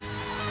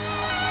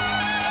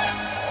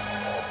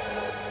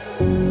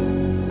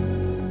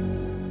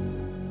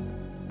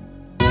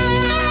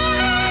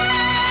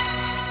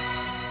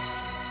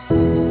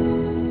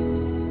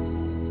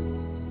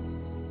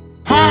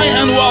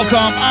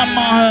welcome, I'm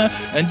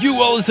Mahem, and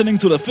you are listening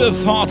to the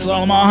 5th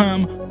Hardstyle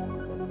Mahem.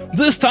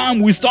 This time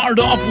we start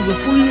off with a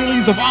free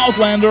release of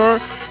Outlander.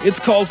 It's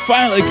called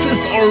Final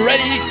Exist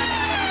Already.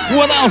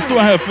 What else do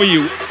I have for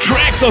you?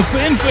 Tracks of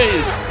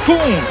Inface,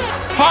 Coon,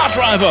 Hard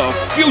Driver,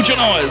 Future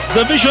Noise,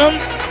 The Vision.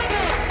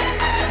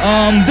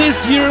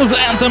 This year's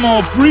anthem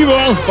of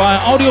Reverse by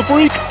Audio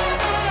Freak.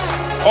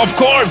 Of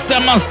course,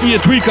 there must be a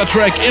Tweaker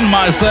track in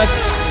my set.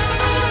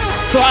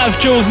 So I've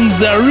chosen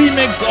the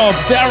remix of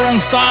Darren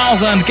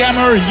Styles and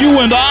Gammer,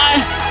 You and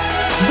I.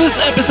 This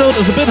episode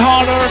is a bit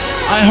harder.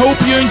 I hope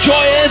you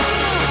enjoy it.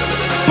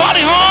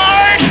 Party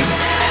hard!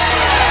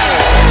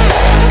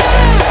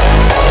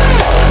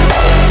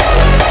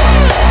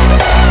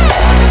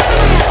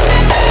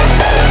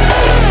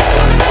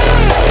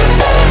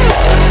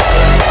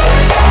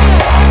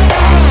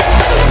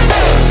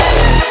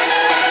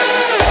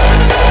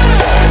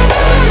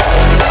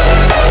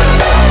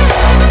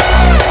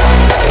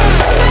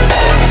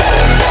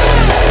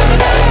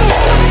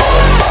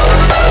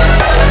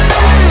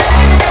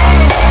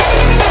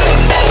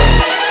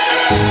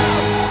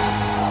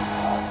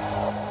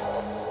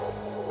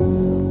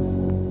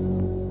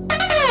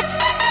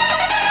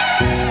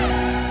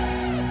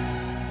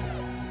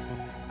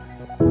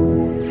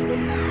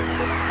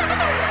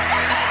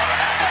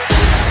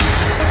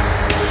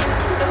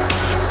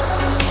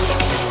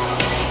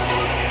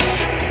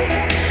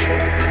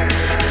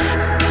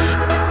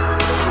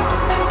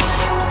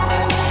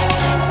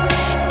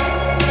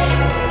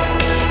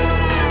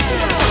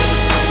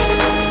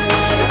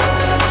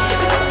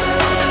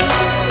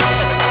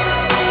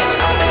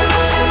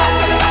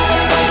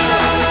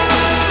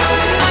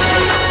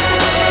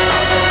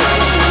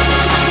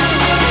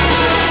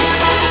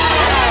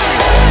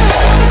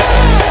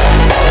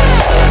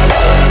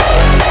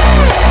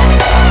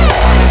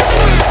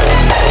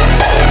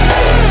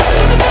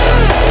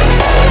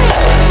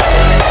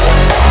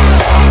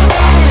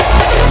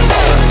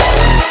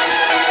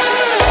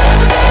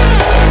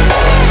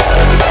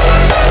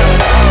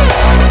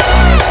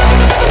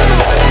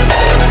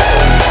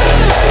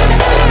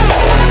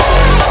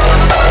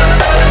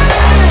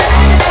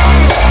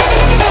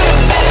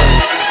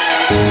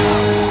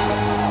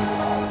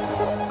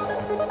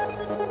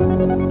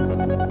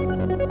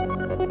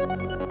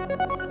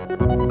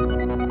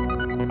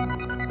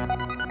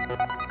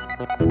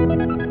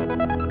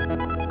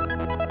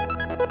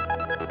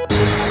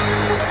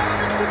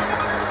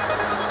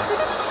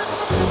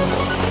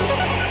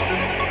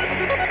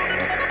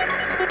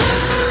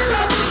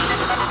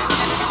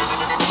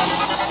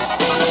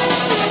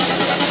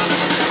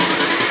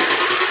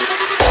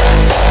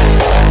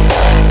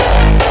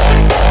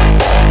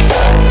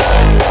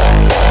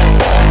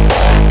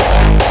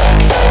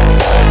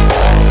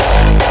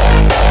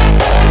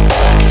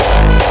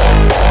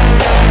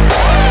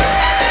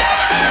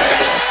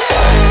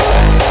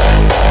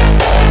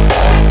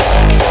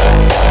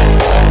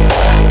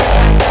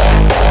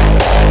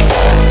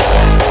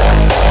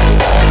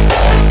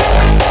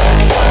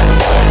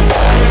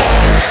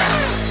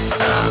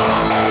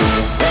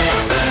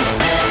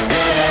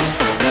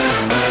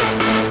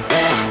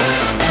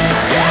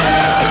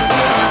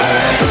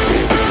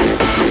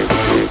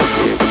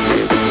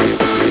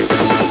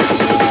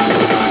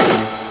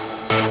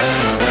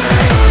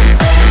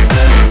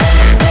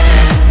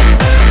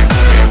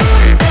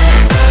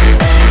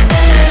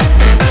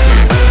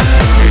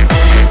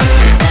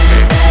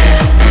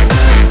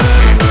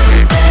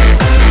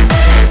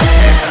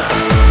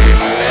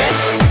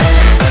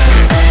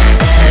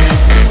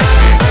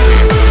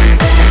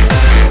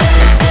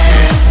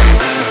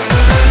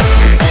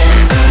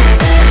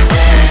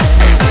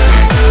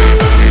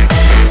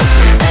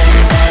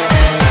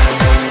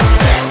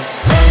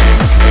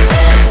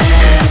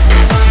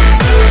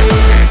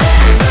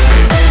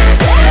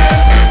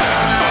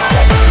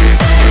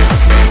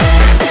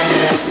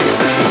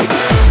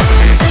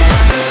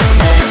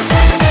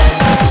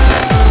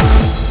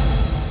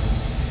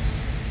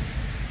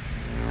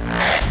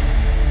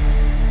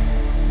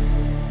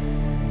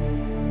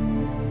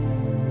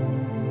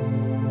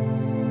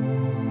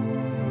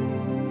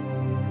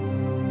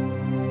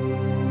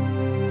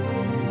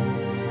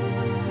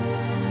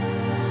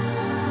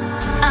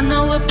 I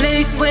know a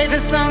place where the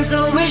sun's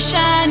always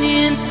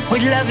shining,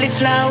 with lovely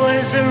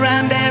flowers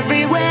around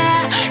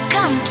everywhere.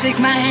 Come take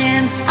my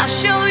hand, I'll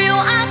show you,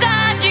 I'll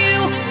guide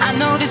you. I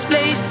know this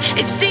place,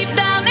 it's deep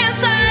down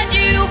inside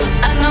you.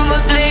 I know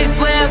a place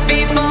where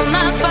people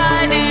not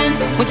fighting,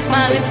 with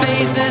smiling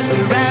faces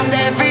around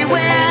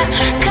everywhere.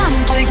 Come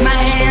take my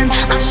hand,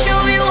 I'll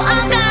show you,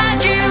 I'll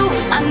guide you.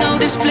 I know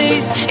this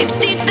place, it's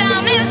deep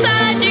down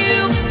inside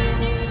you.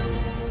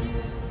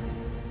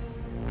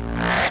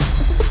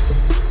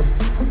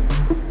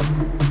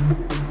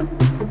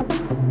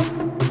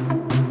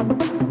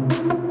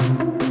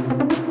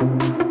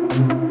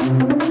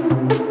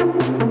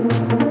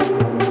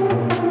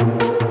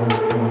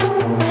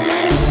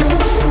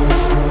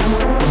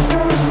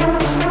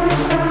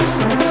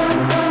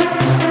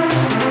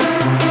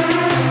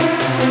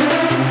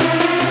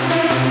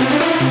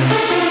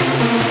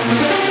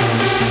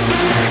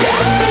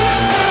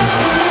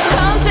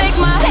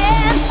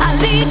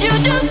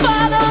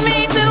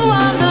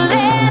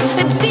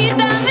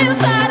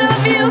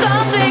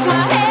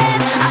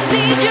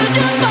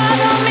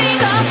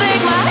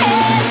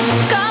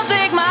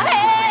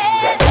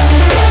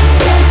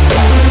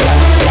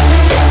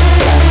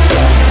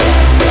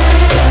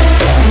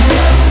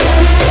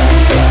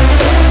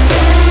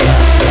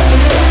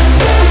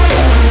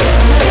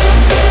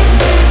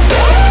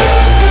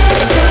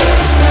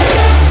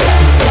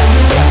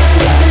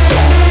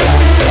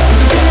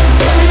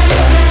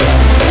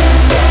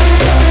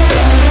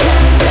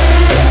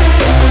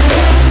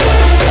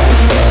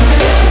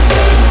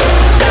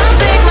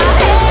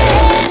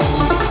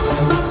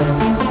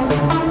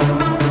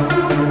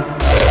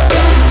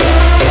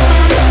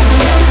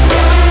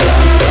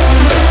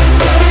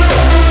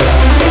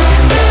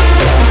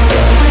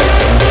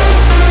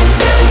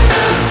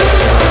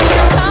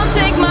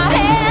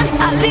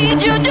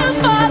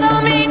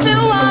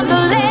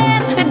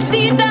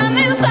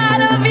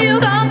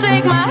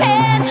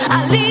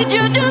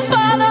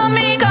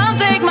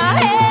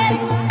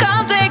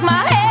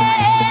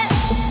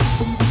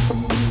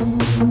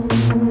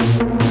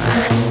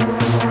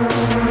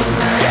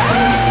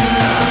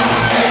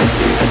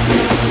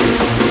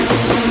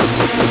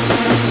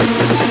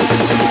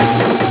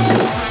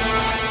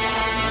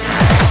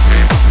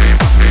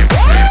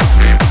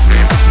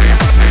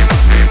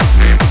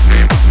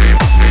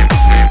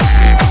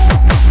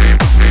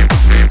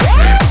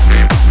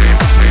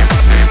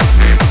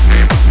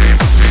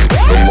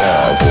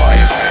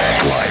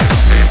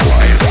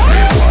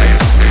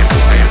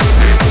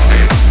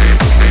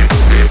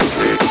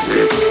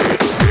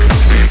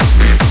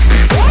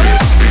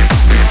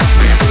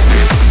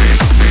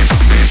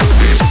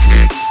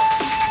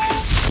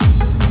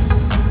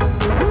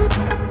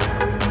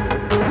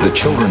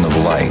 children of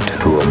light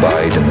who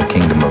abide in the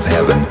kingdom of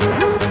heaven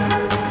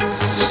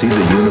see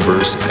the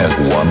universe as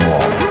one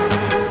law.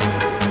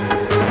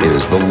 It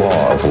is the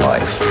law of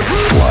life.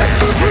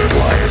 Life, life,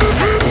 life,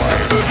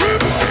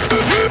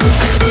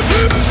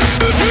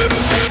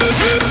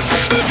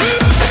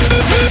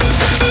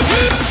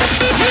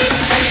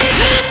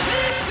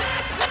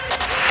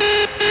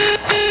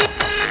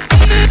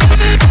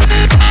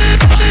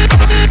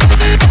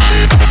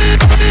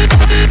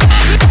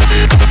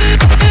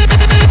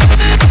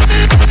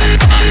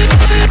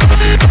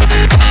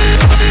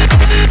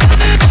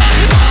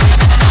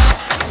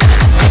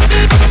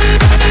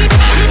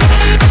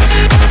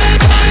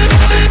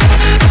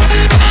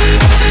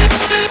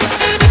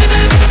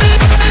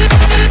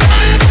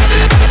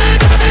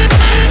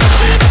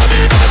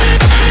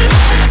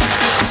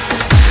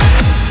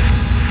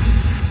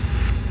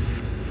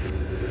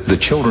 The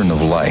children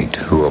of light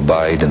who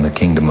abide in the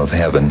kingdom of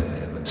heaven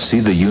see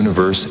the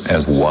universe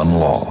as one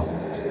law.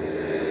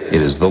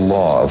 It is the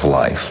law of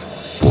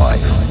life.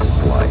 Life,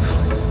 life,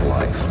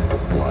 life,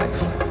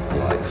 life,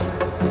 life, life,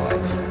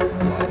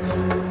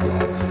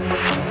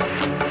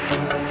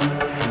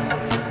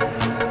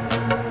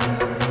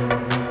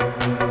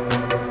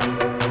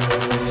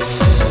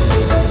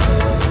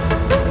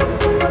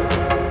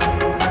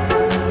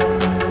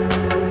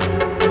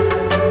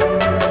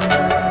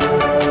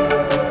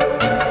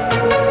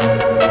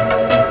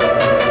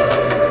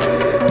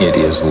 It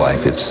is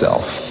life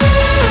itself.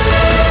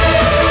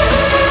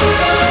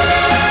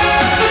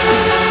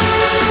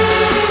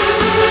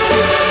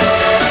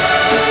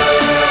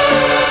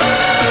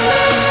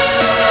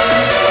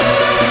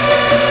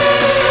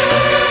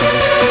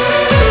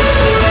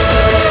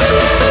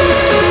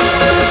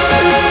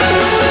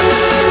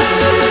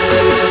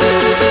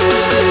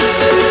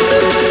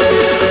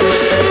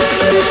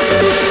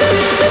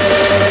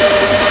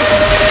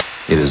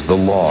 It is the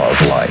law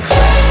of life.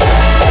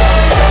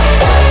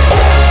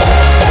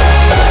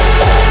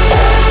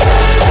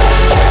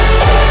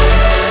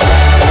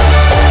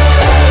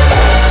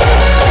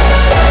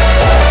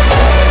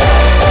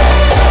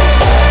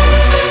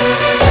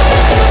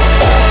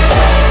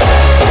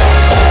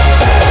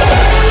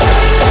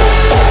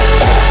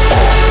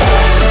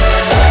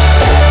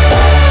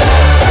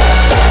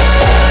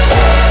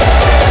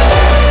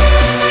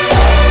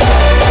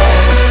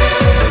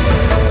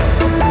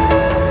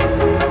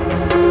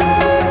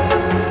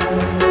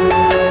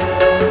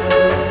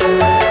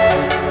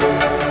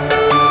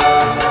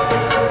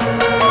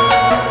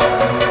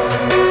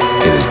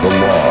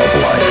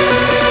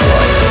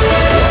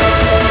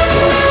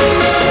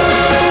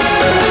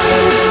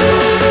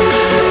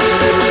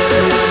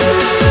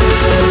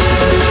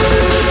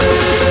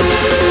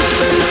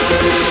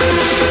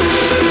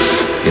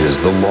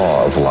 The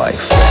law of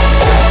life.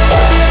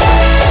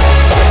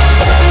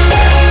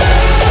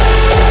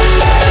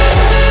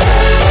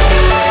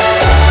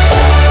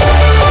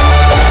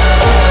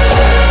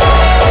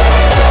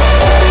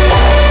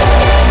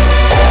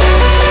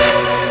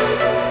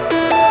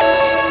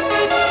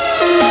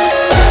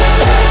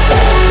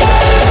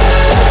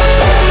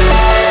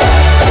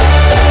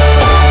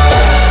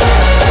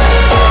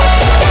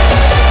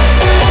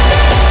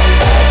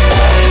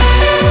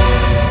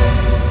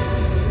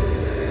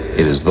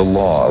 It is the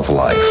law of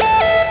life.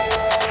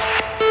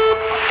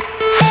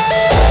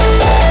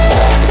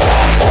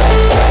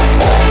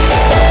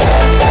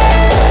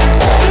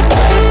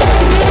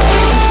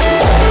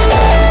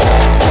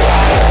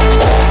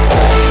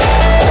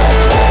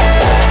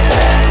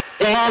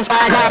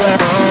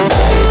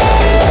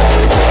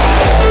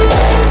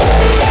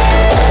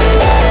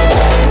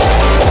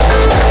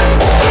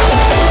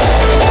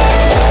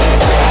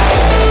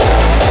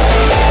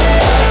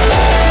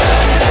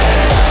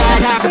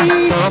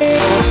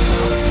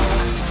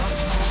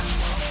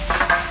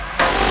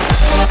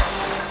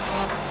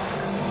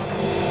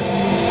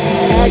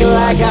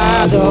 Like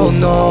I don't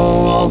know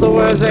all the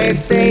words they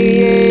say.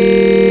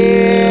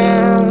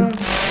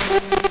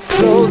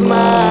 Close my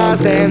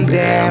eyes and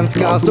dance,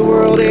 'cause the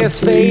world is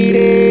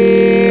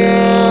fading.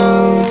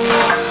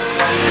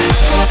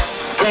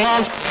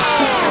 Dance.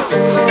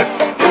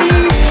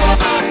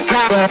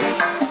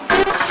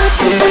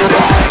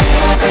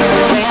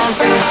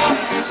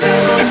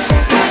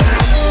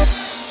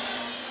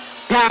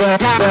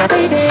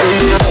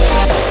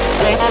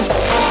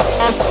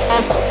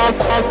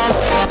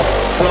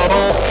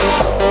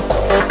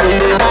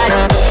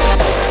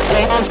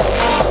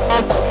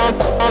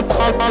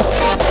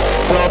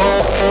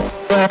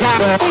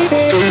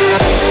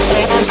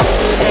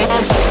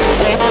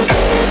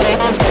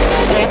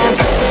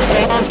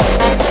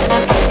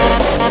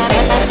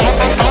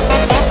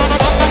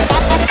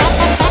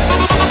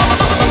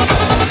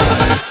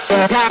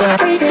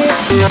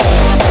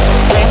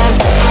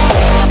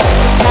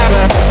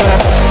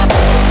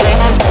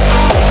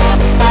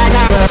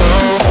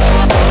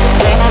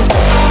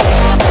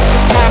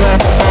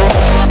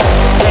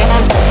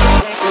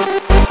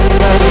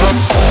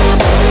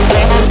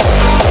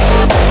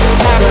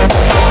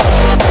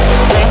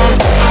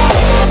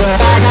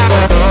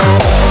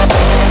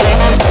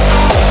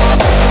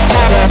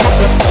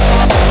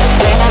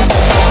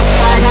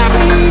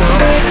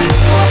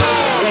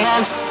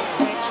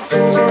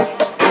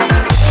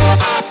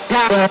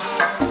 Act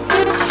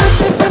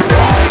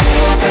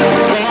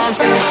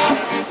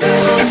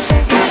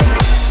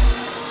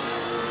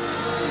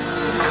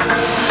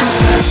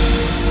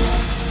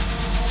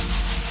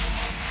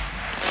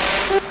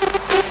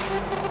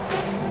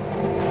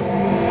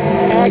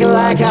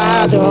like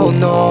I don't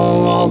know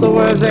all the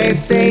words they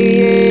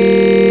say.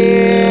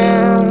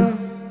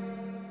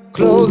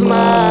 Close my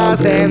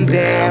eyes and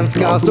dance,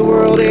 cause the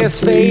world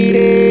is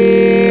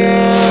fading.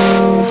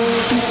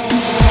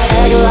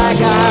 Act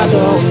like I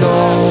don't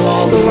know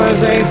all the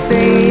words they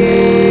say.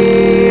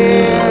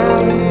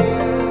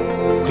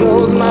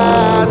 Close my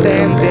eyes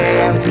and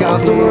dance,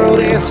 cause the world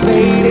is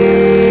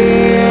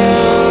fading.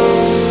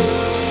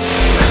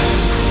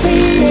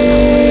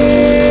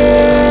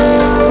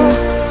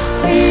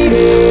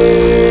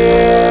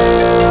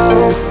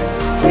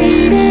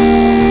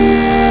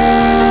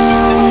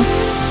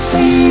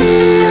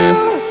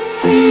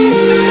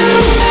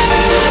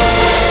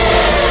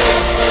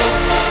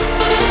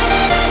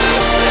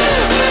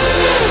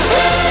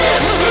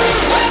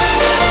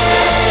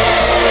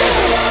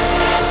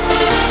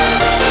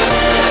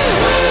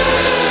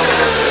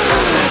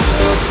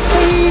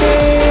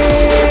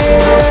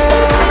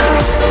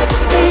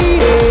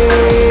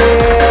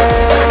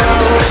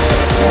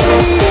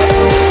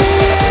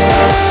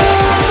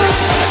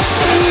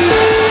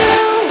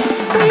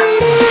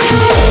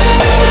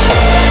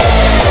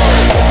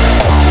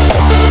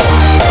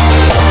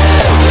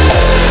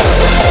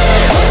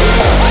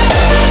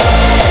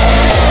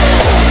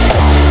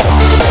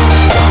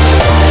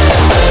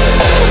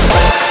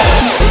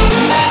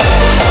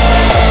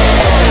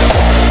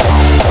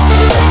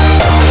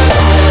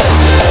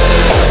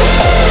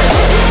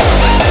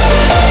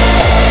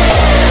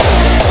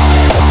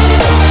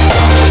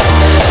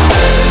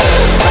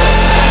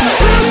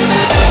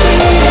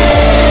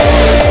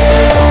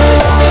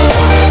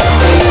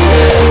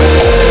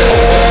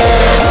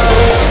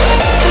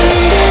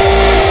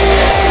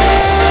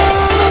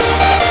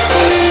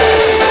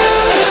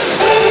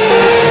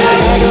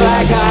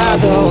 I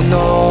don't know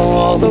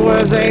all the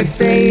words they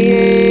say.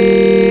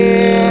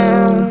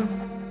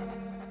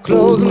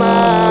 Close my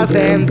eyes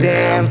and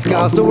dance,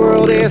 cause the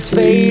world is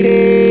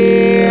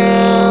fading.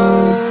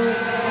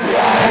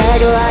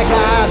 Act like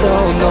I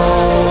don't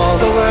know all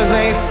the words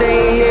they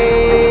say.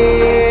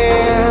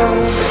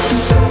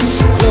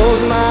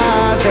 Close my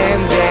eyes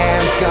and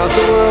dance, cause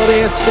the world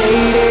is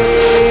fading.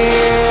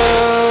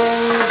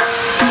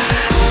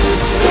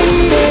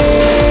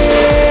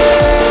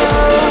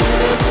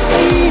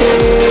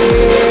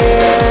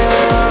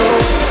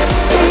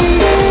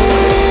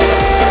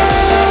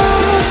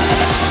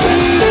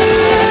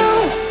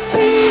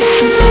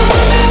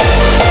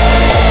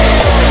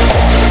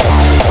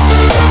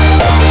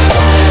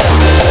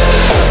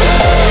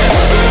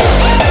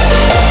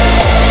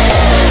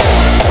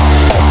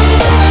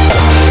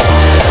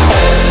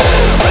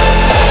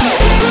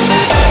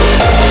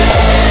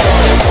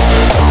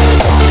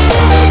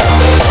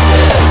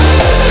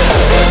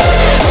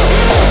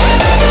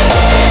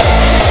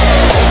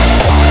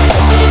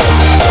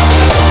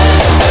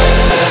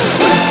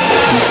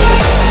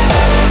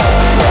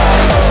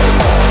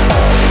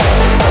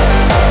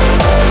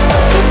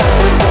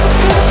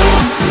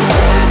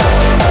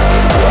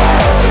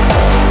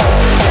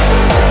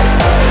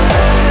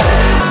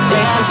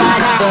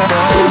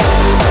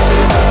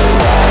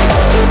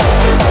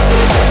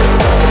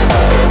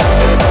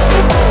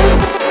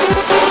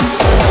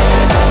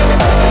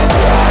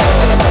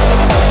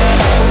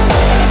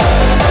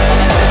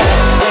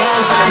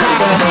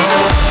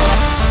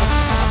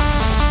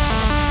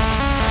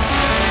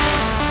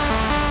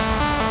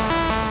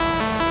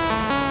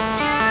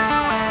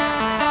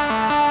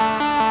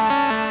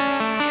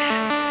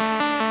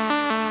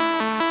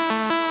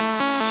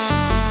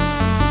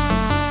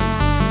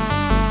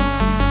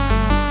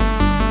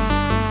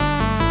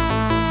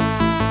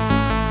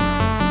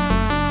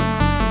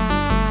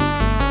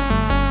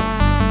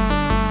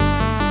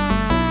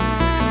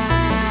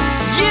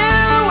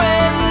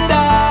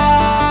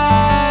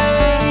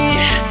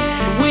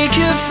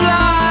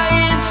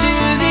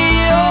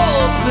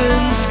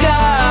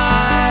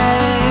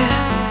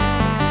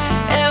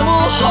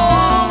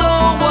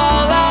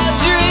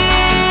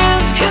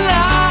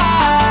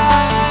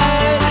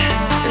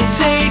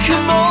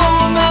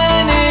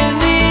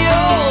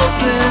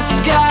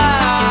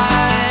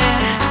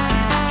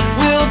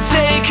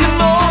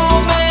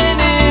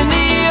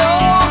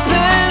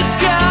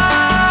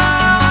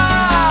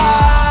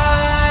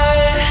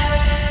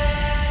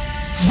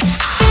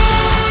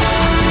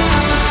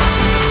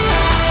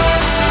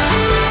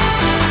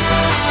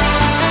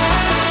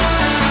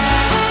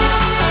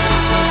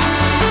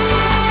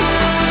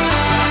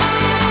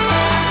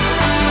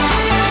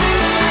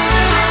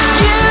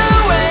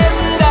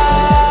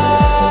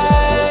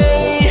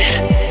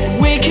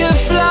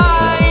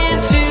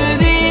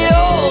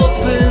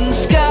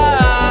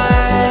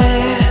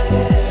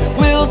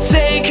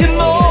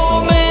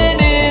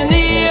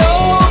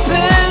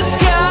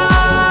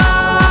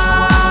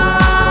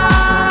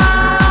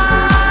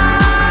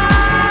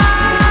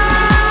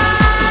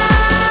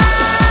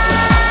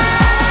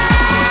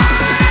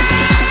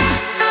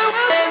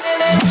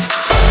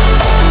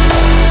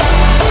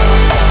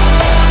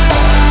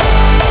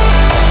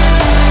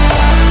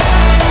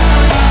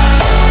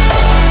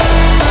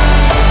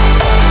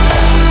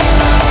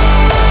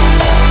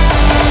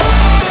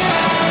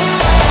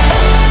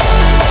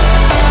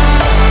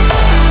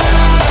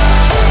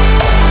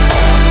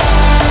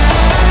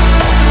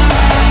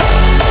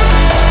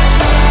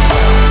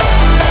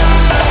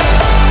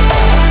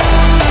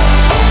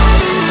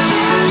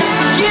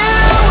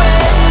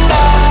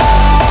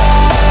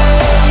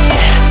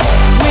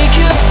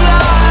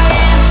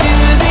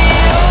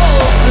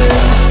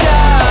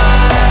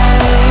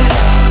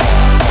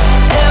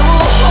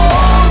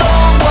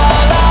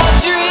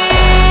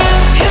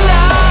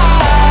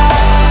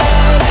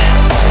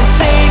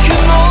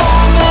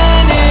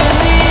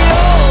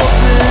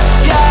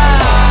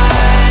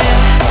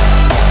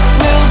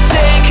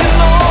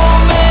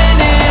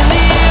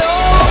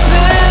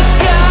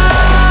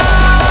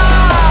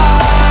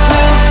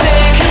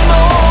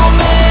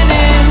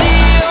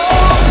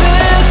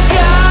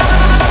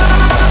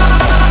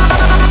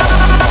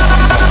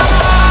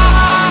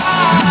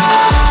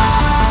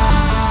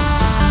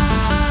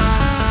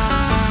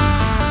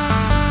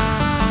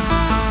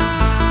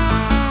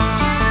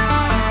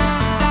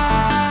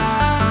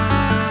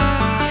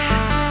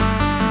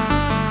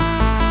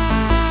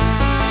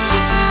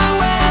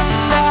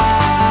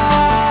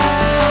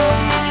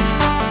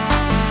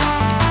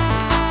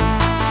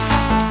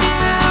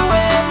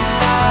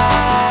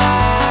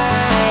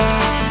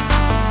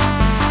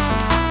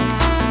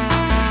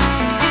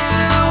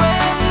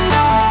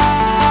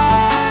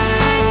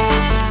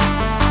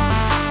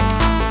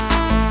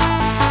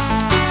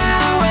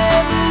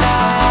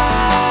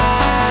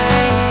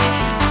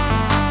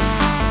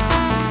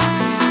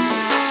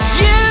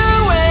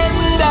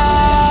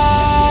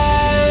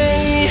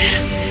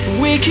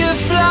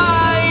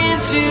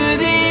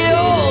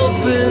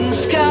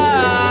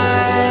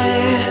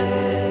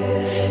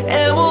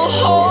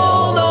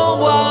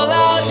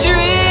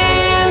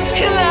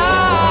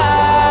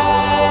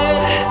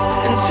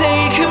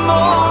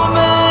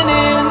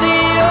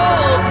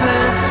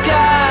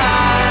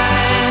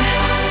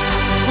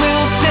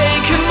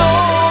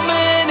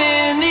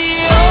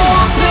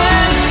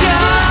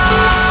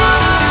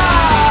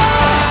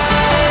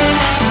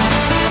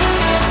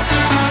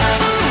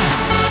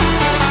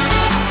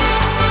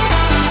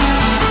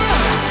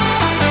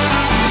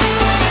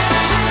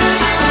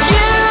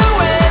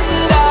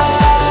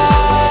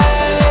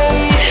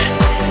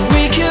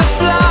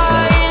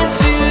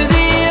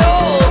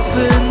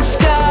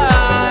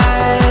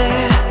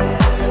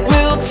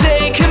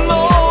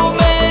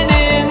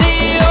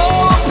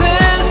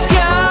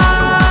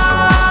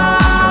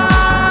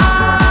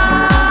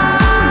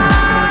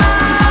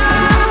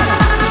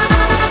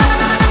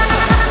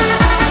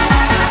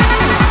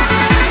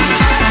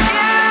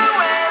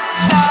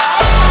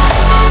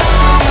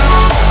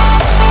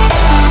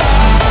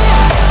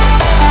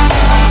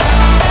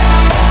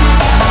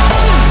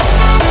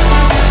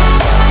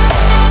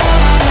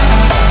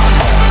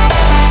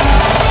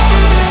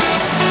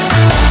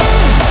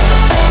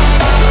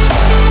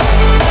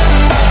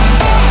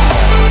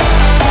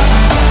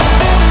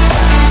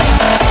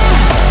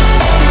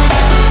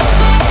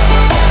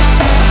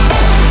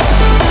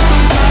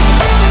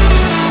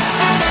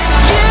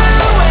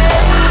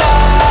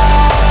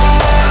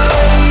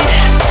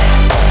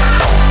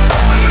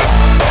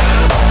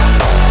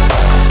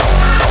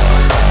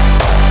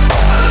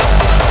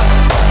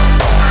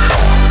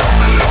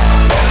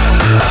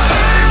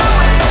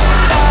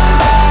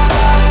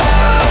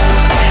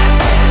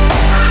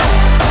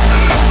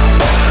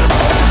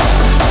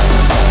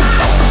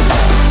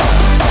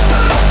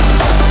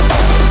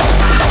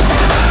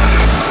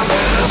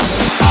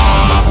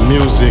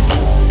 Music,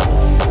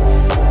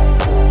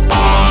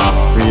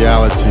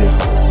 reality.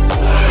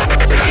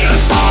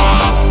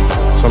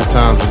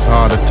 Sometimes it's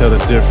hard to tell the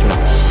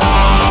difference.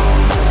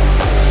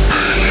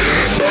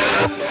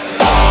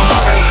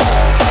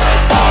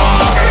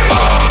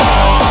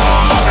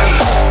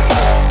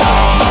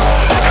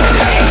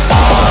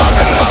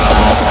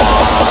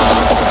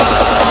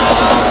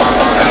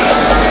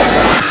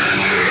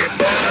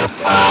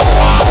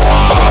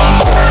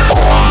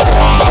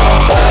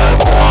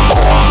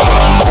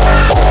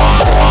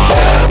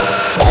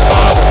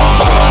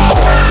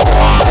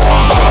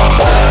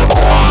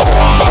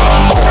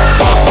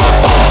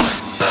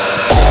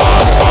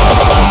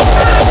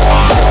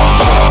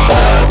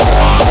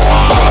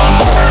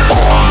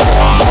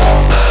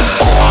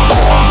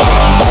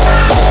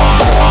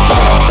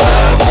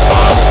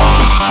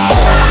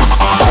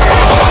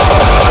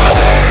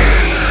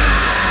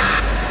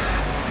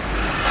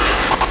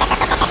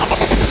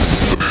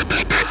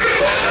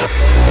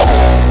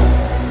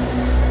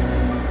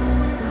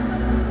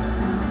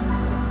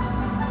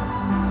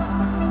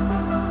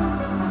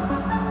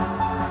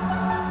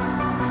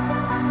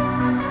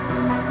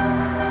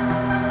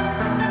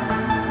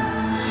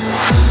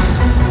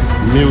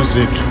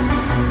 Music,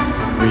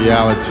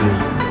 reality.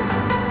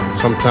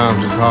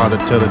 Sometimes it's hard to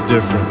tell the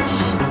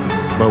difference,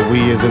 but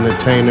we as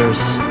entertainers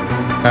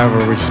have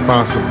a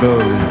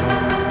responsibility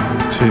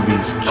to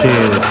these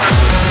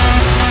kids.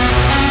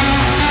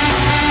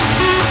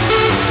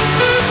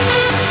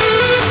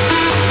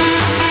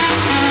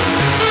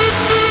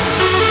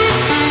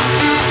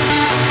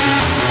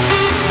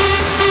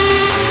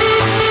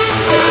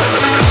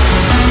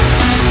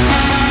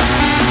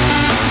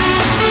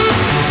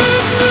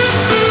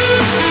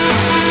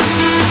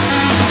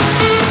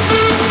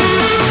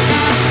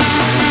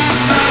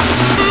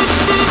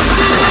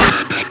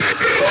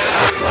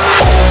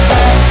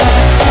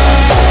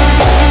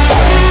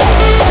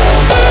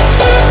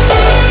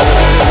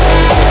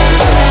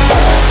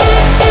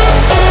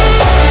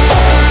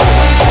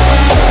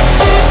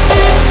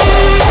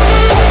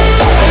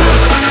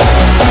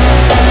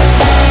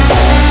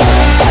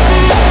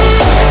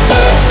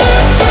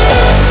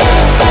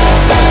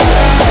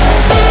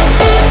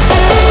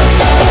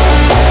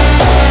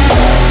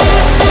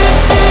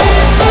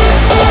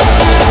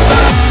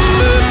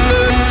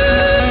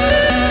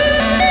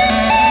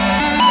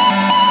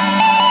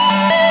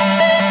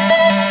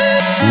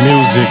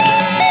 Music,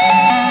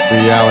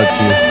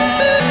 reality.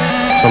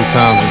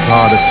 Sometimes it's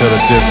hard to tell the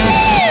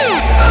difference.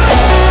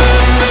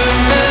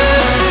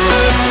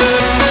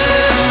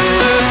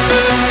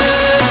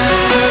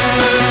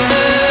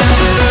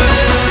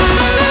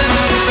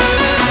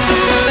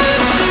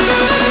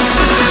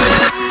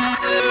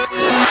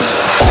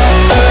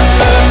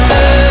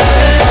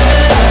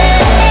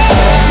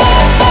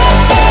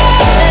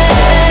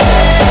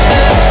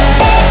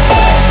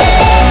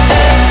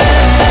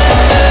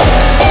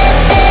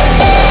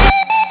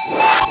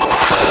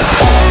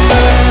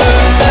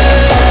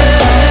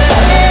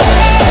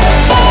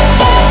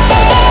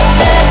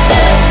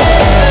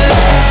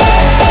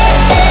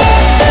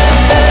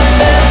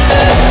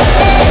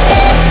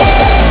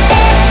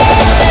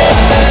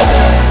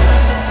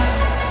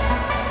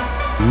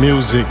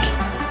 Music,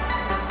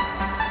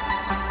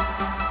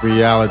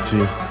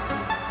 reality.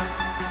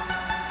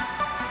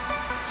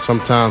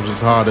 Sometimes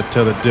it's hard to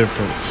tell the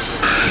difference.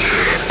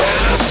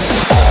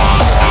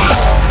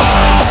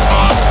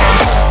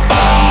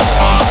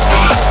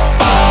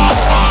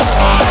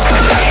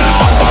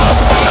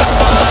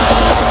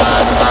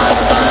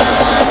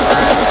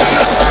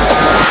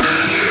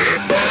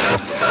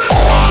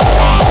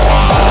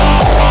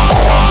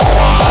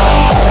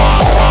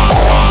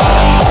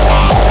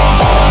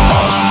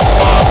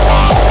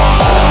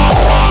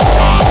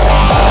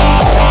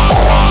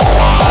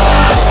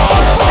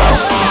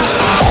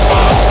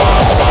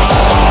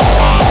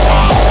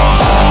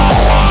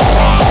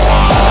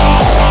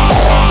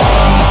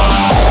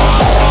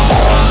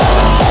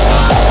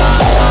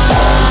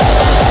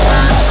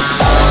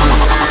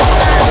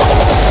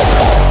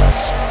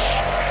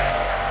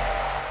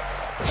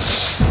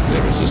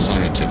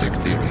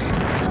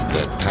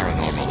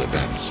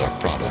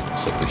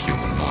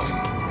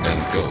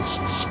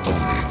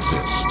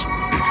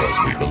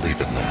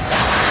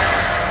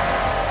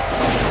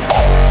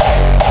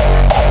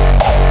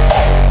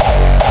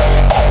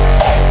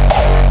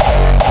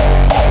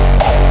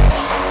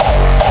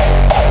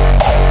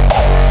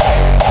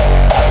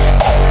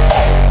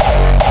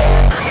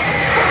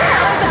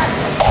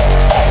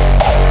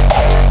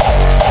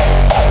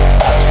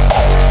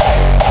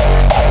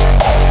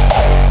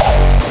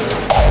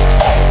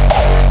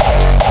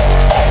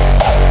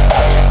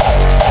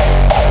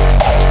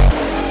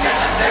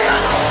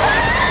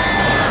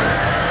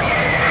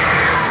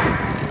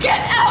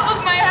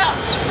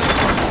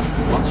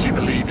 Once you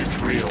believe it's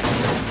real.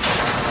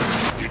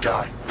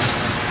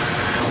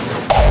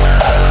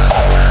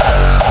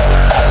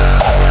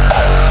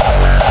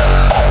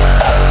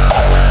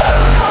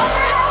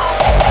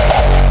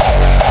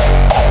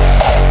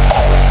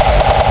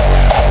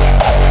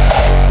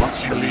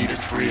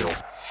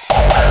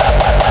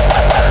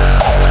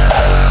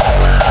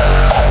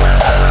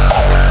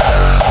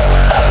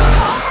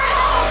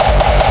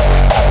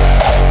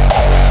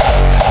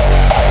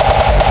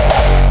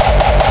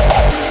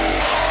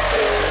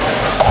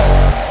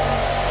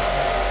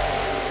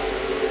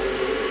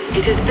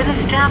 It has been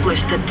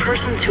established that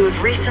persons who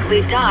have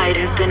recently died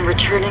have been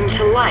returning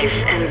to life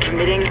and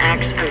committing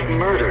acts of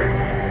murder.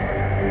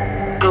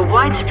 A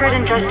widespread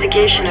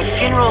investigation of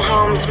funeral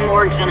homes,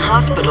 morgues, and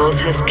hospitals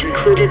has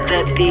concluded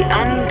that the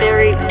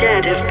unburied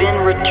dead have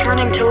been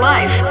returning to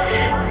life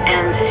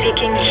and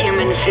seeking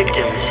human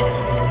victims.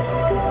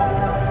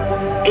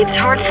 It's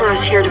hard for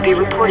us here to be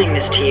reporting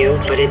this to you,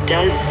 but it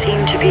does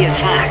seem to be a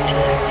fact.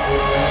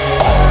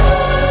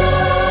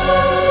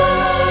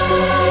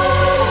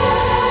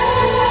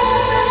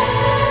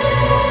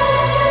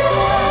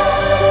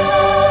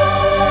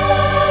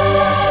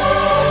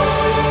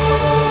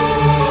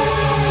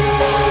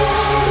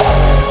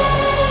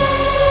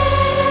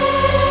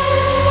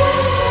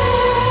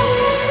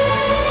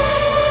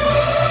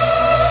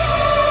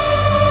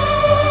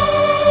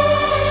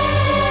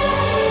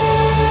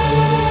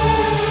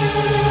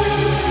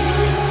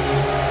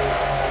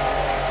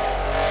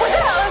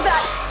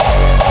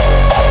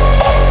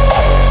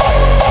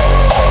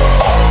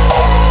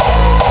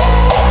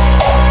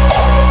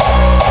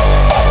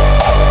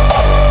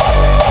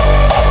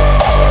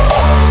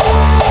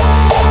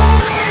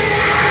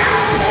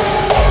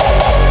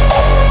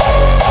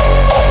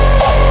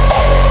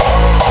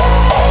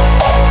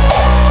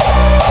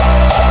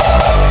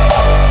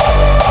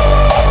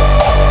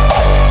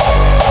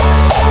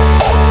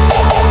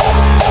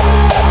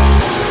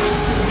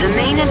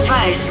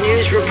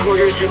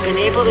 Have been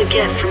able to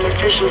get from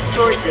official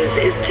sources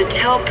is to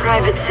tell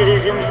private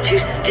citizens to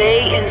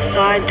stay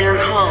inside their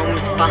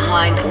homes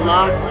behind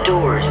locked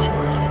doors.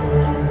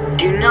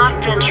 Do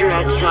not venture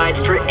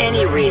outside for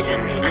any reason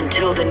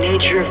until the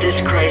nature of this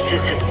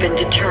crisis has been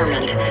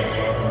determined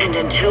and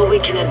until we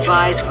can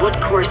advise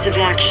what course of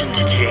action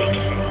to take.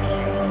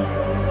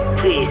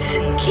 Please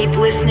keep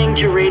listening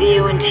to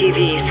radio and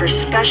TV for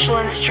special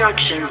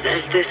instructions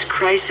as this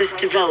crisis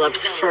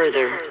develops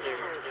further.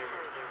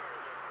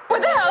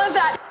 What the hell is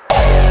that?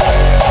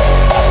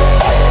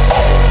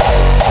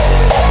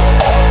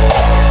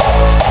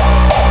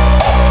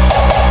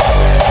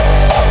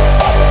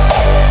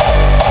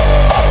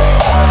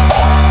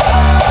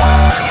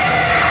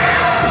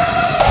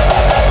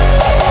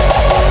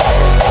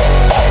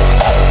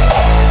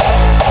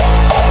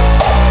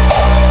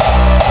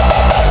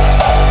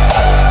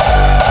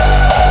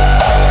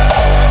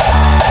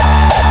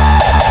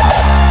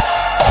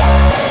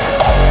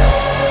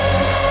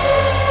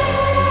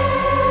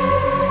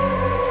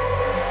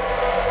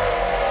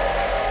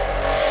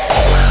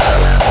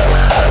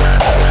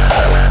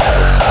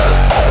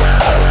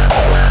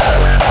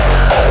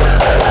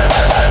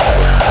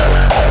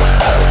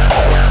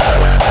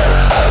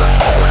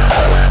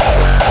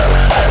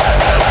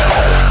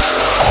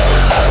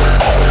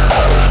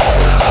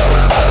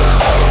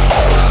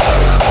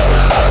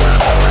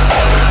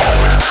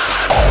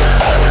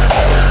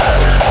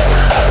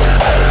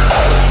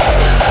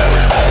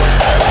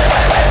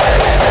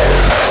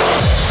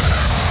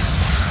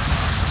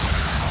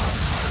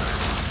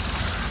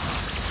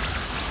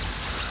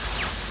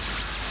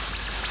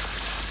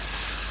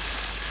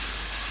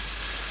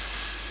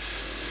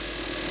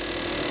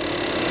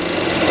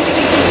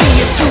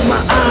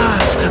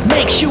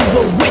 Makes you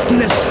a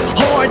witness.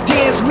 Hard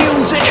dance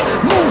music,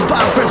 moved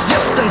by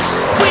resistance.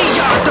 We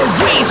are the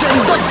reason,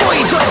 the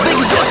voice of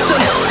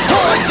existence.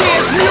 Hard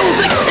dance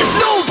music is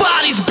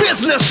nobody's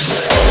business.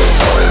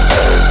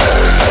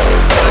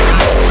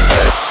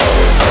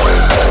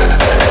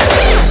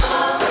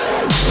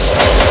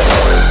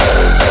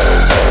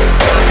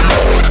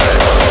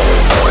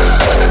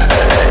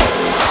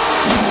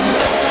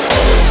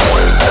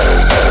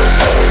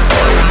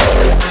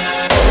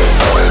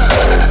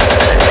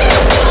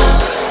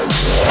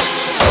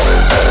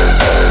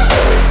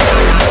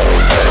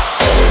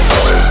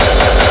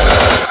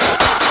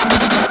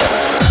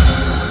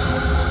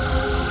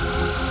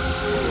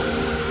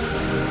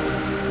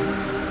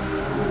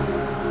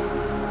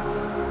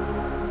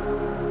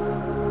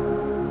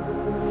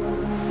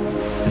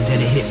 Then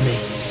it hit me.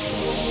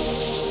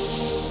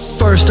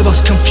 First of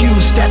us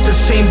confused, at the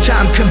same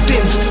time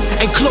convinced,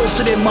 and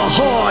closer than my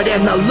heart,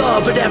 and I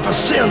love it ever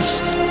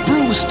since.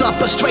 Bruised up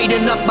but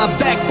straighten up my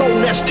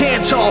backbone as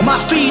Tantal. My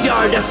feet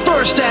are the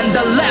first and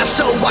the last,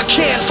 so I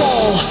can't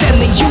fall.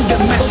 Sending you the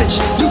message,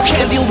 you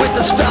can't deal with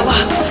this fella.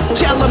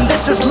 Tell him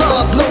this is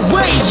love, no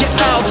way you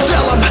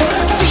outsell him.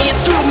 See it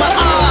through my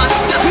eyes,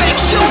 that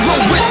makes you a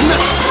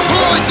witness.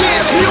 Hard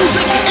dance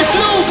music is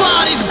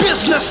nobody's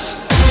business.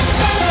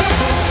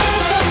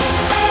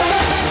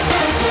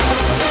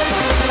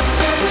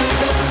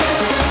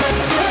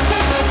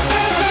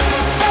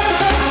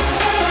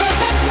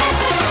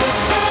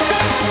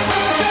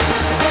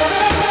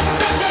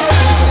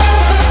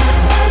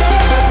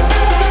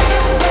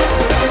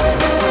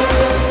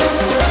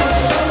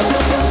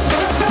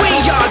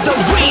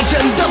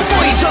 The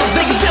voice of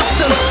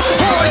existence.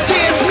 Hard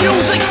dance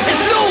music is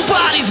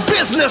nobody's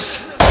business.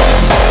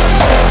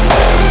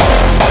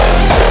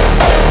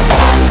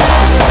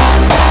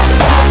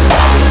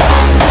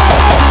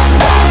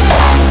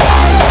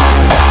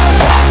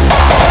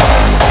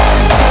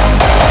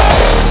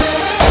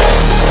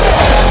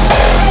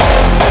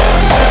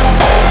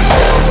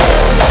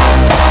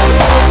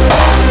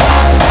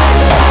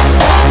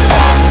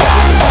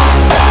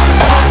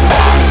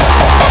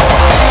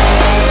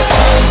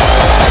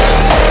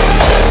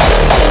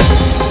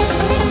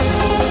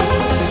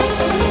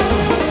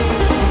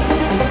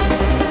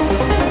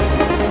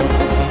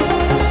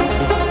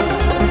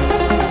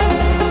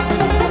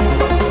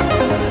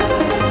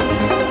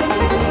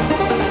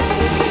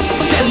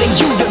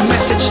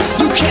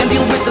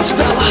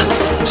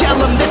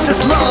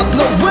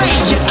 lay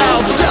you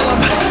out, sell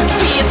 'em.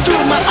 See it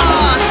through my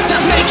eyes,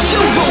 that makes you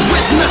a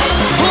witness.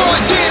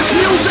 Hard dance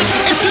music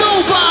is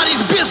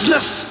nobody's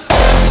business.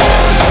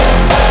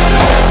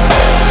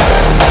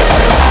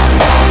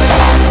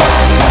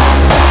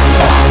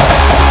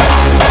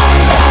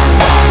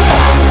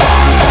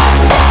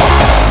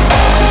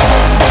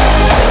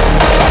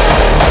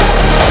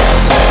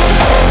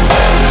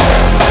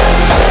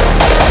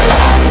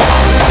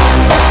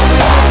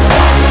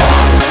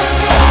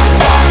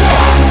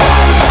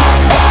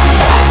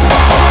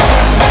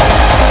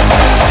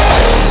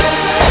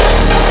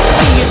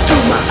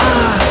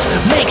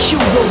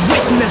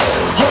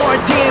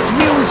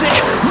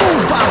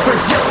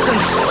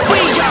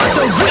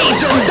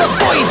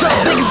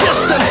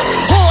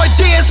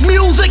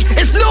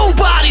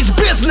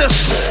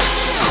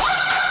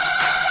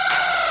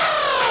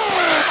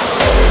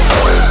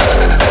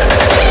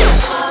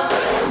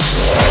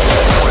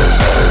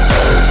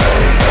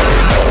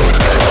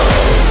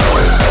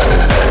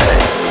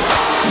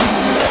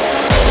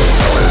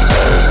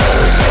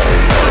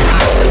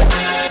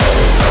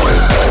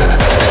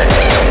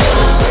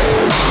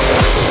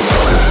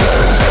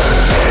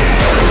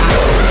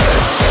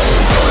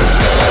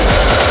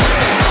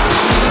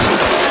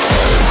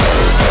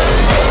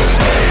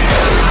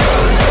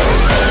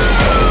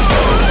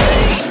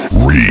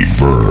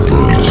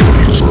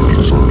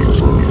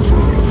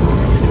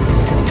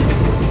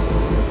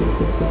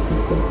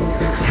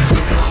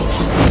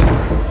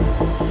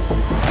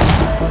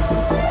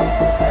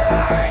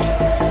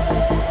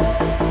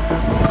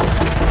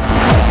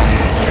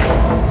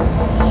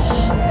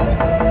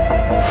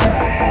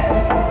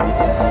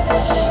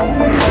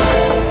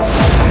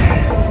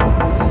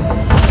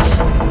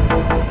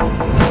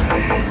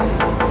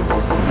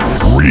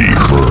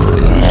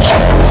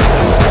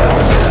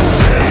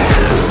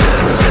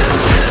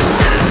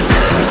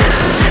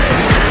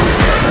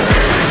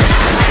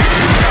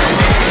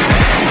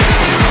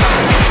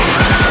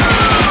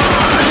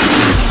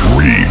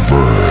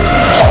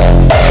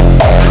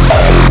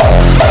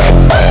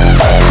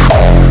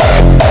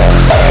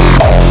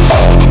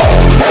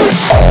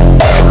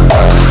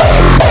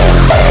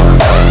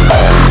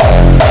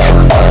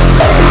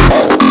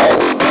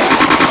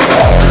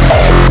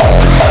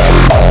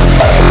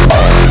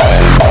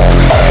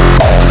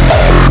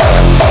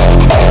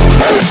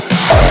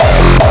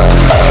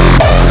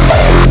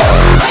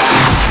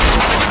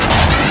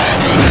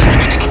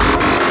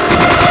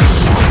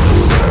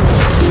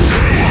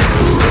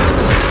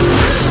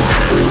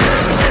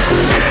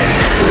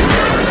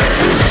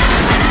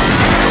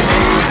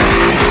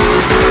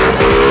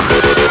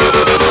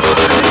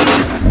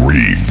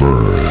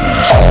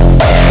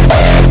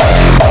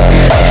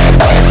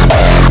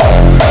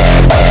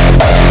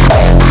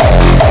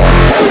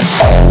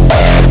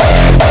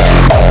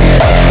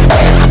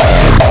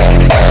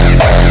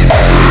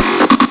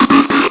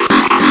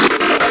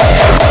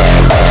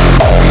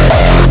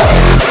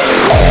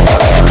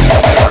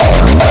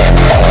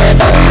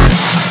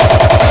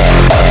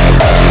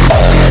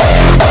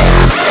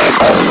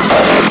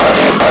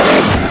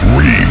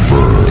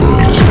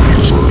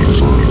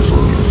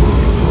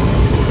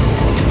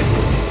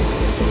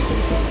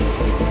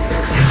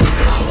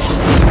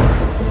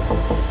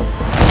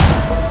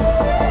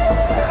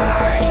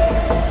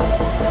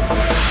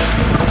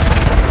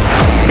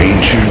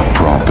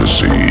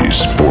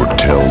 prophecies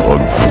foretell a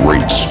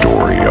great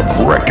story of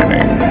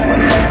reckoning.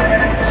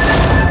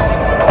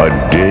 A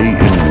day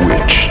in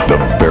which the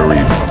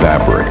very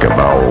fabric of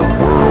our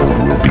world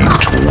will be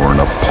torn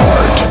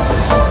apart.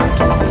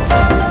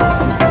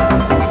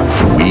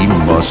 We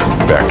must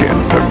beckon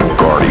the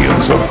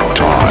guardians of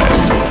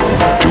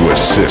time to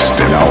assist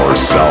in our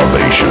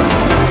salvation.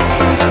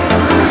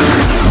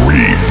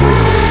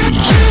 Reavers.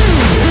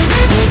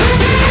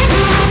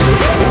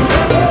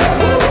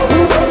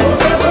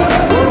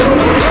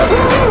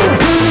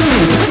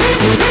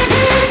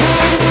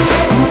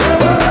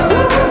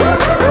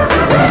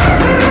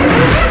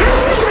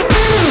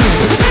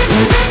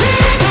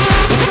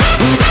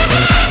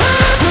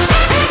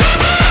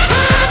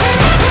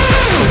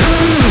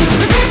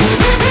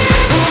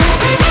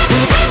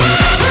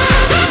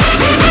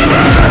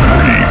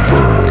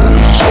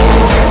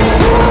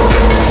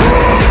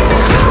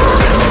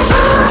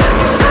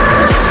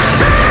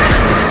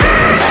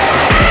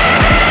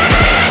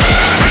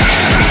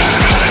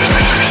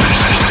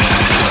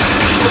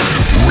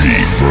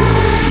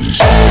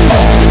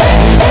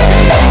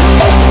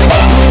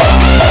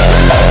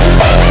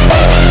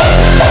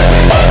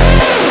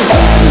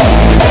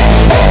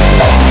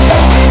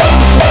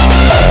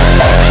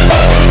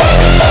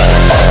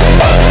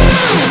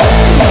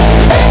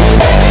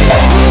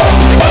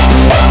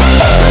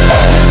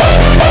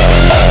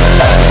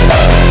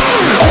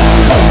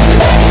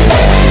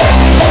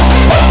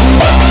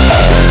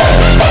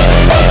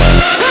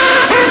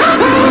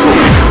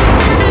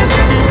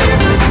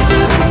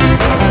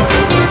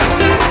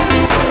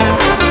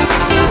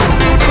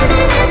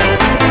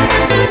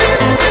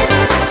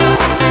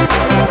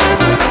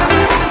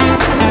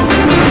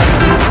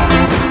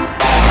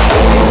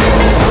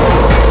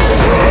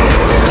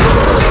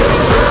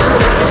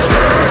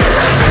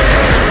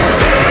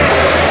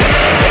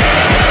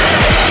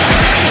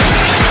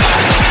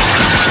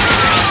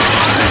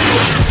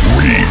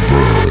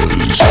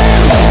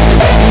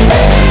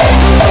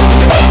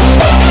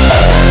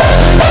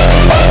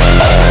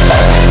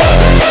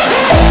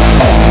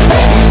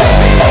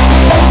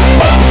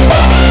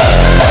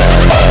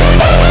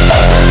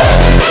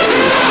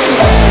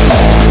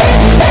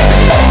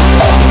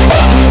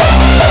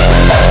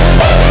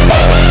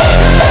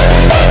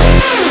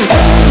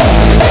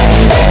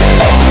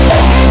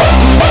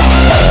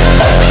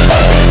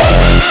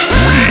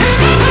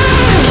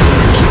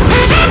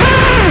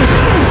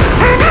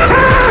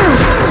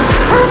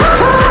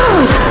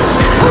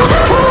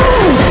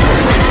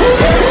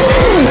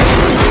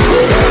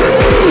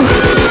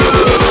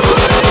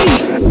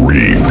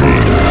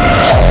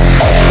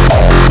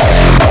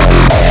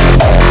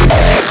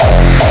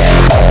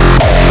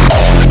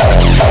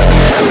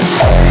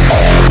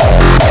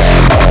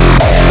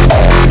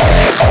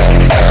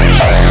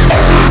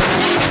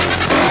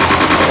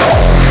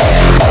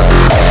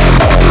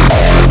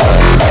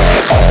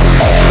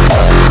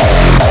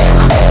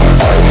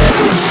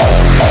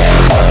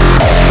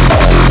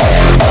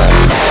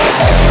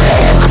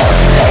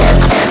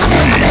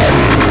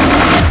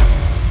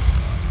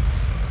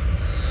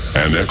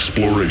 An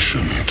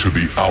exploration to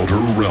the outer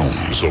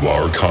realms of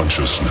our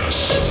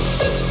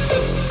consciousness.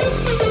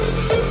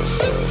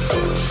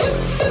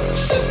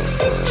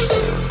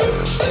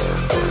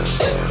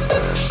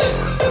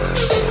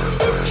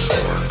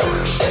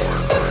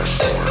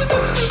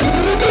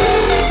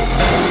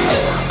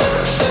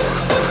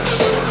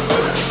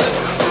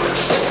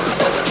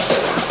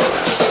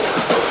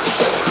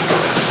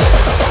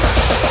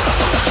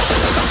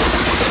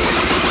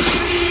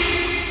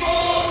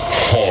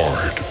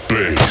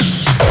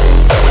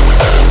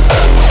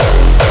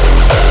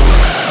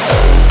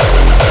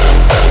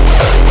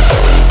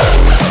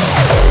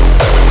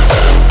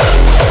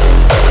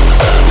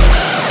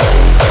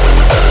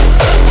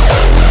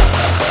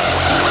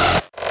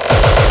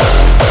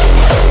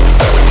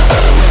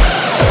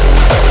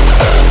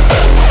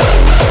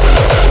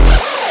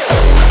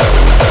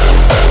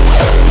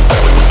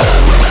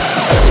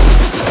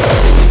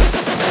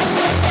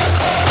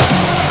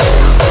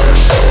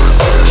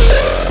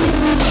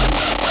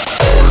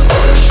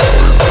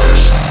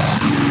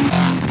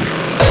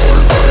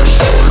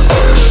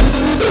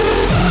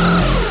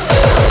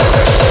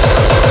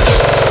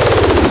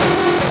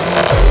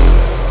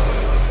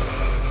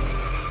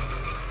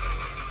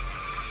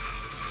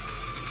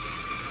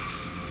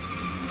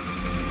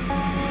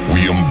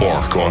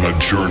 On a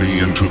journey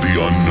into the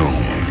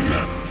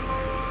unknown.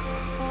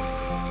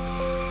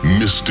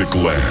 Mystic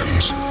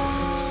lands,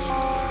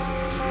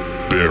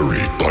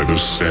 buried by the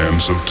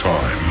sands of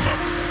time.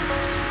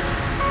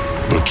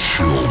 The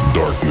chill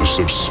darkness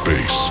of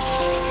space.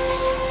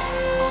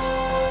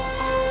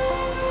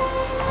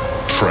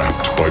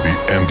 Trapped by the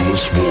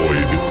endless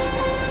void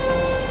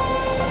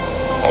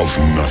of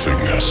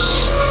nothingness.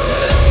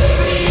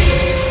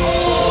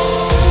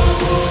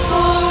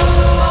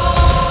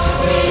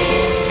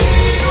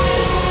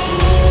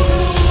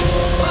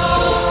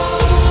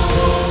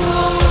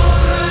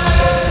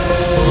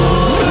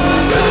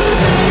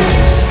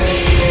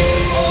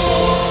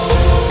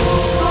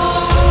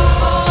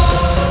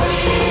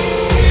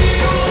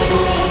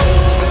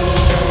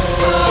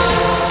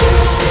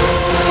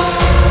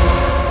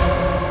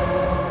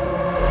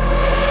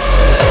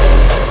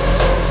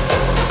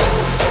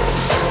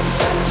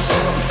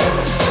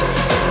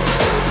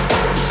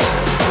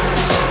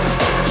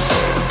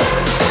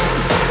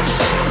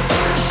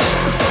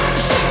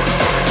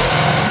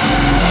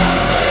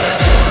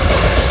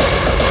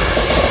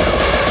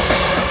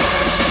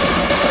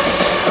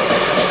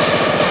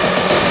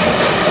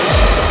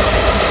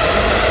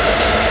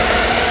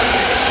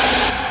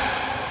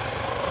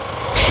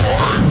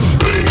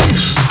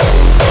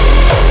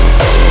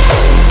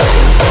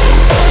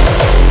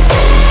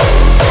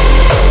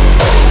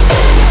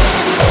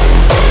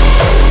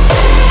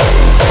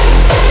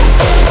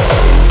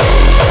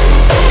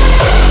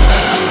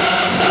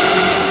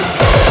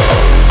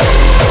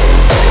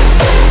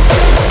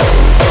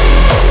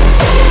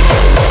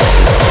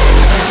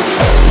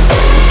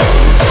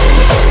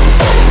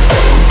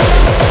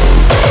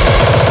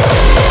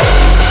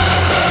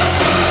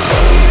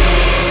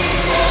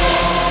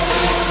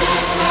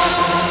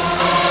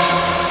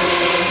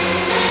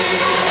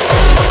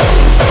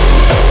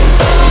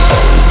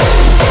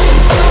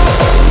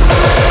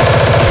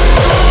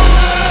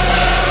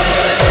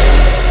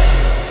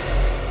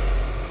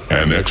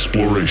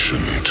 Exploration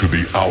to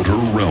the outer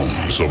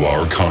realms of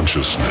our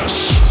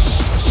consciousness.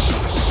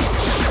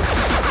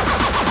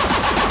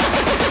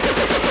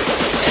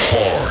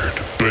 Hard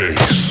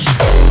bass.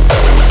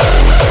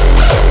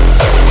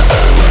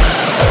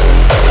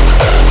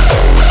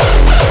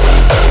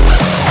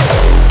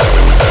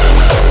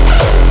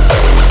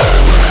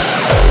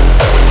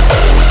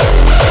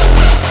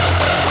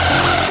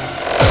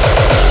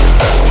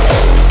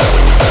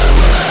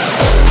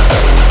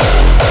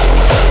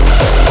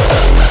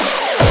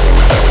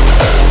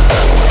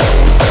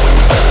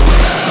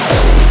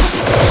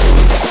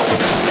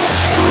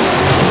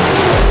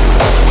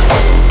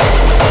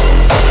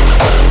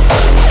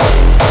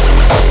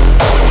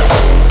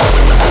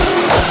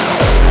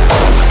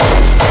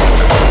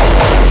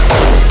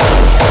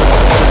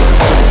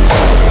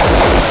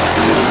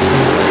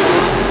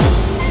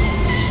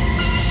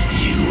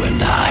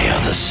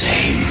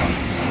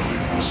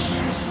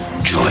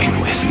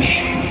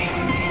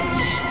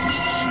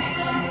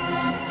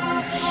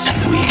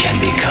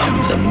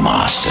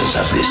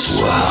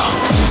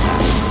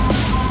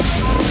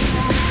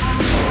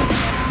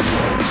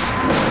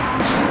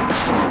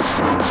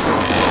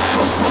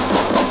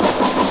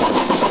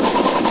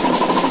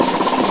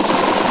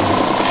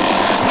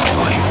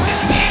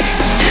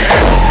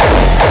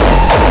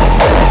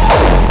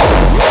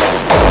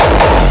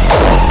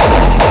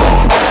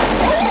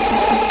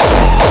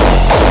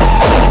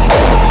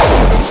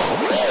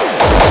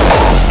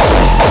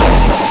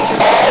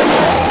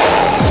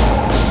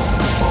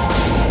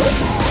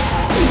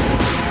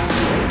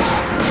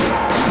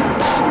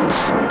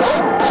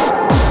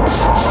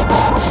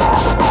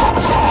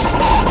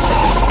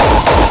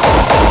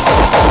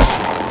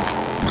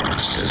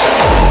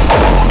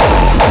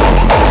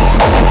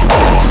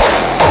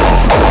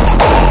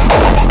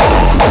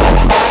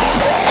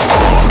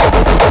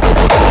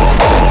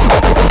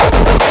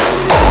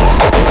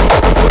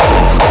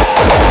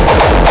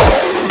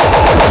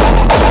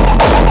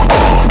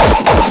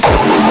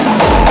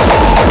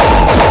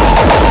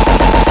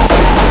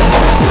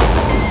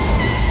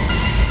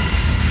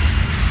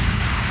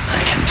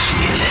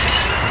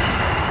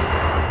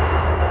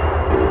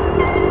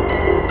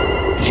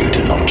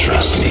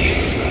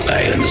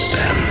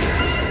 understand.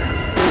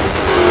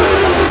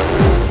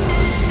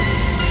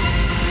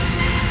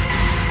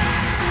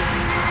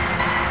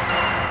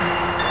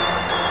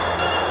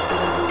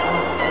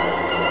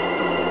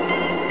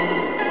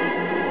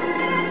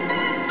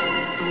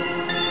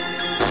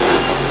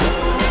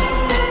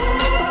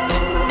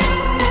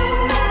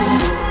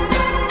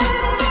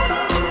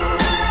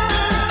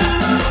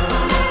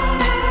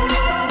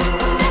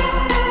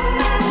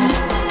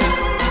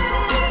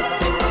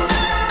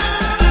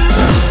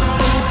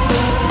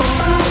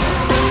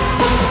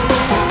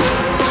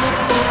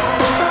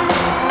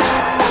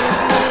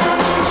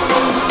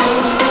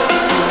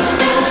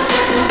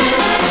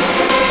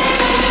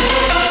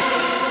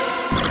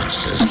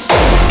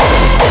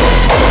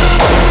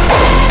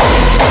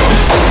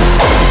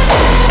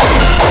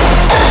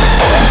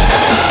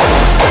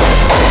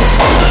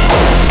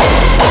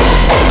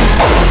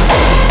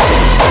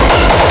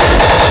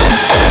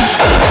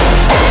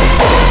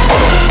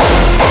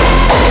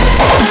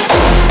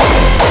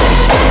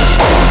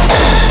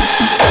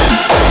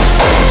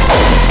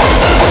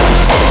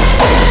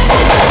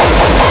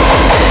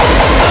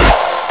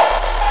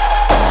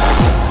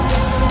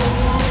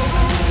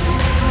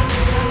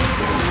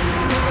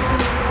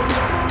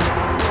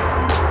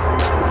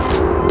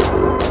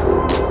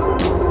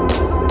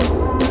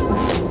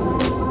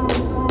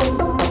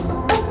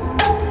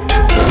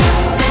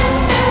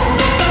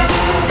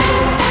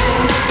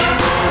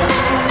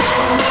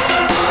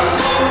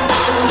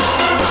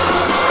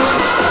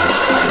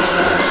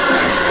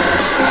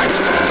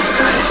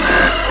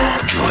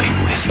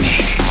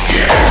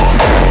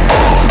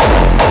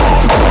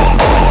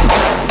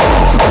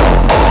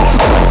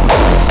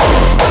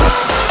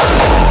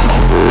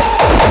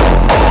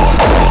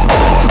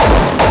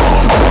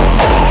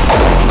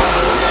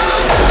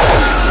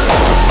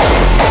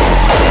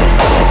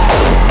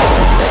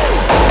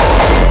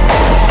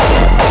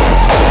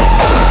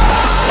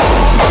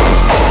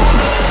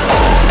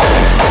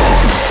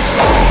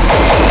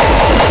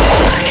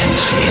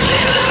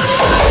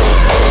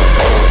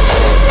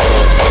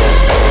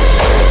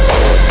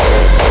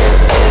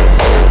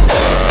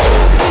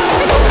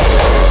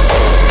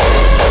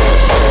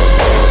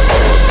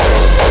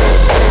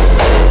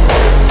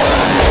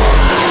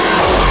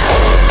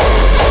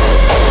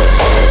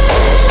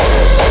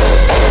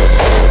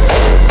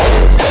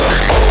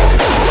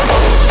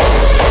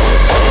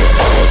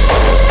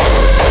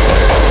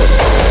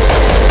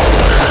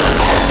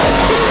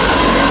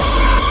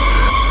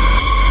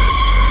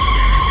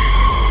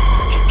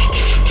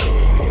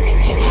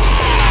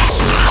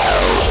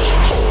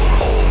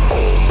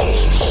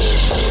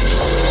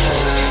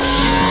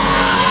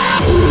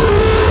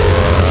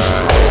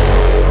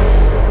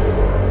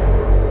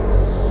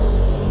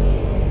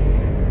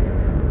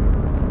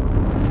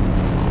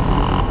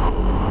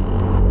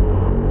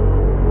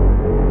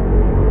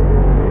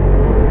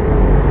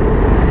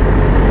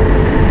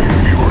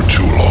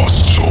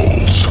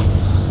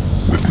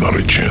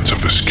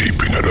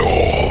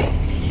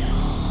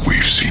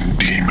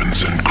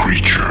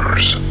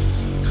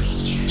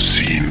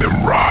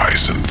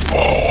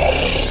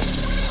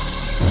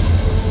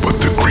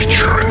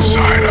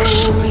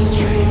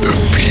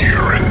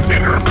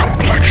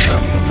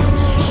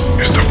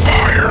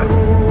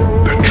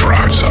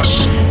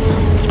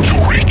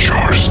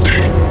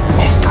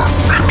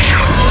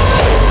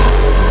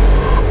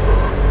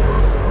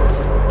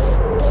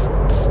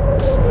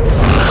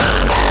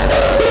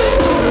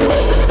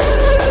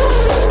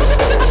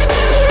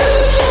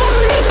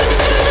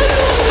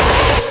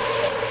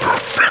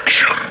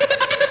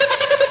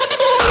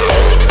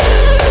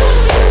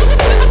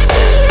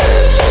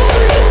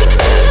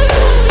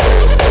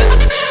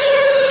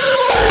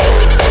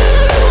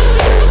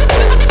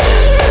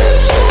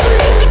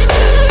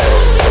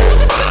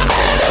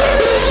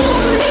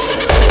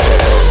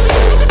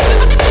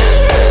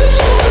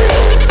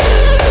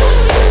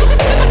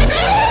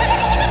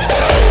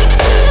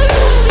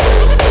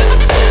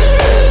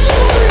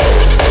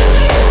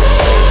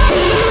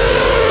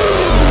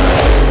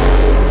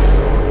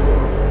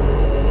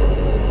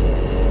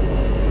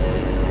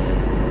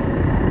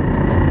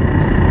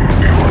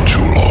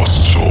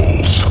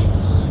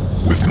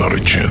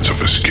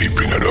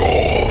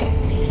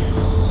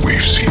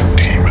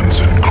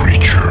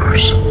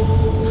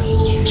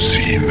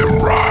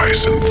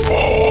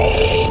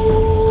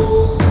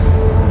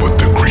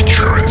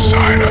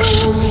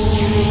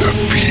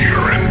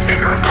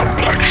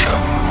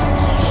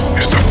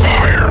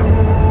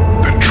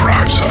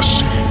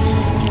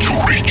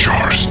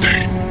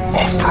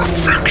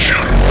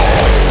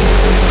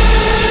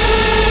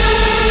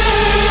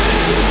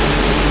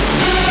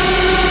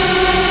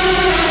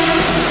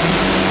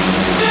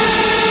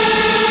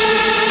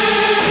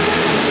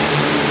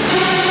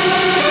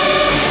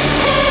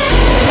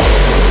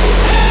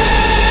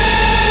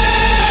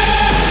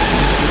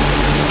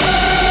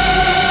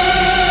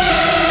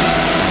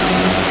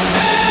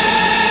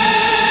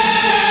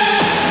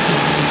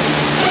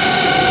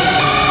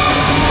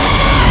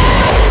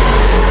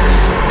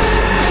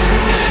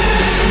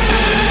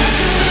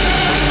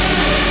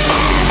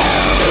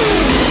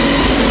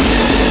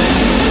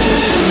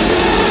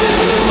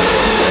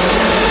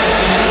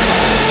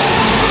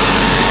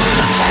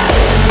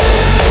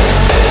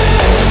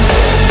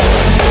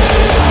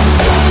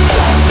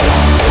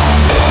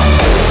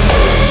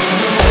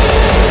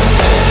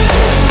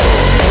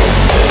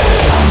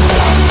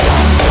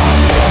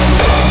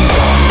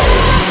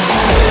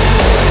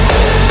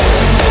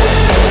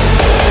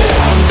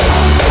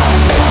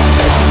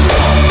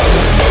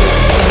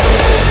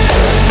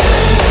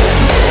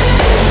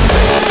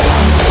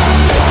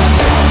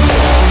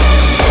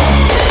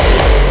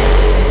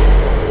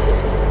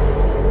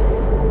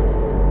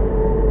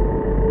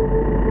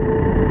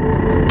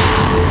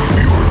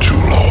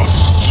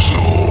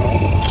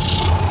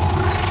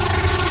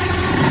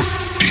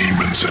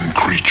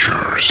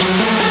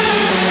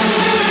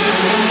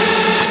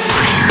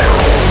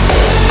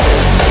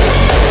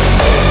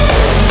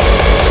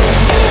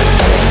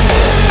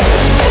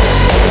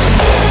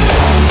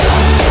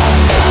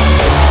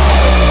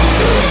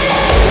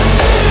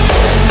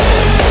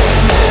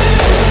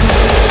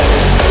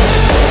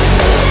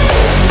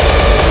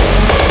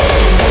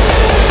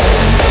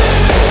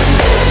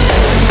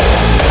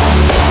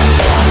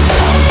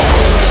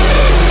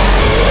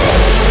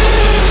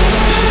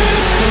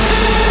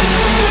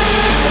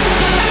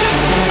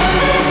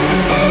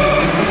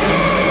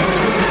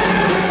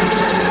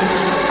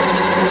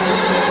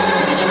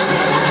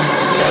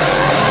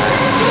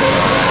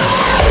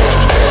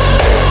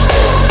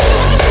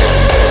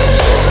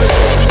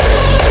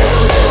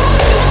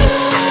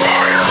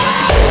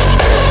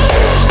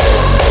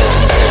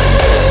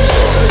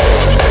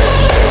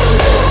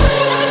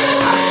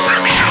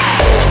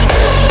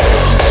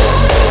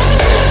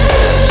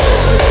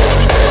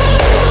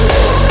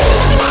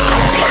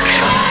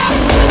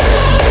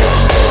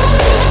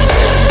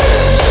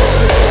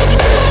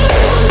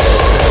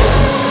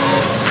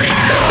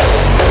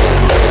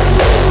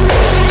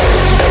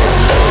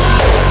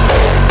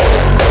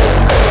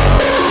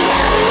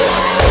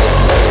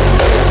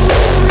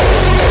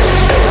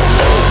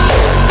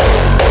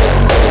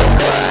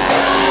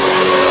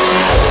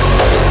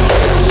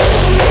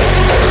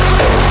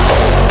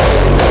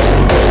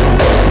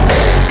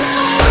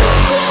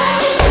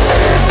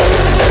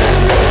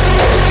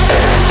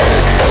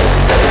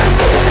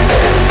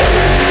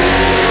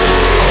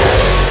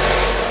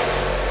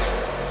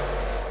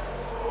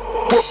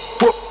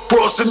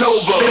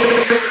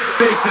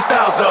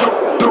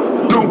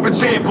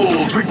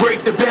 samples, we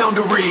break the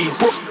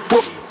boundaries.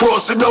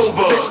 Crossing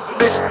over,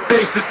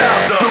 bass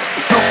styles up,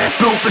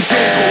 loop and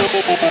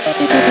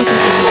sample.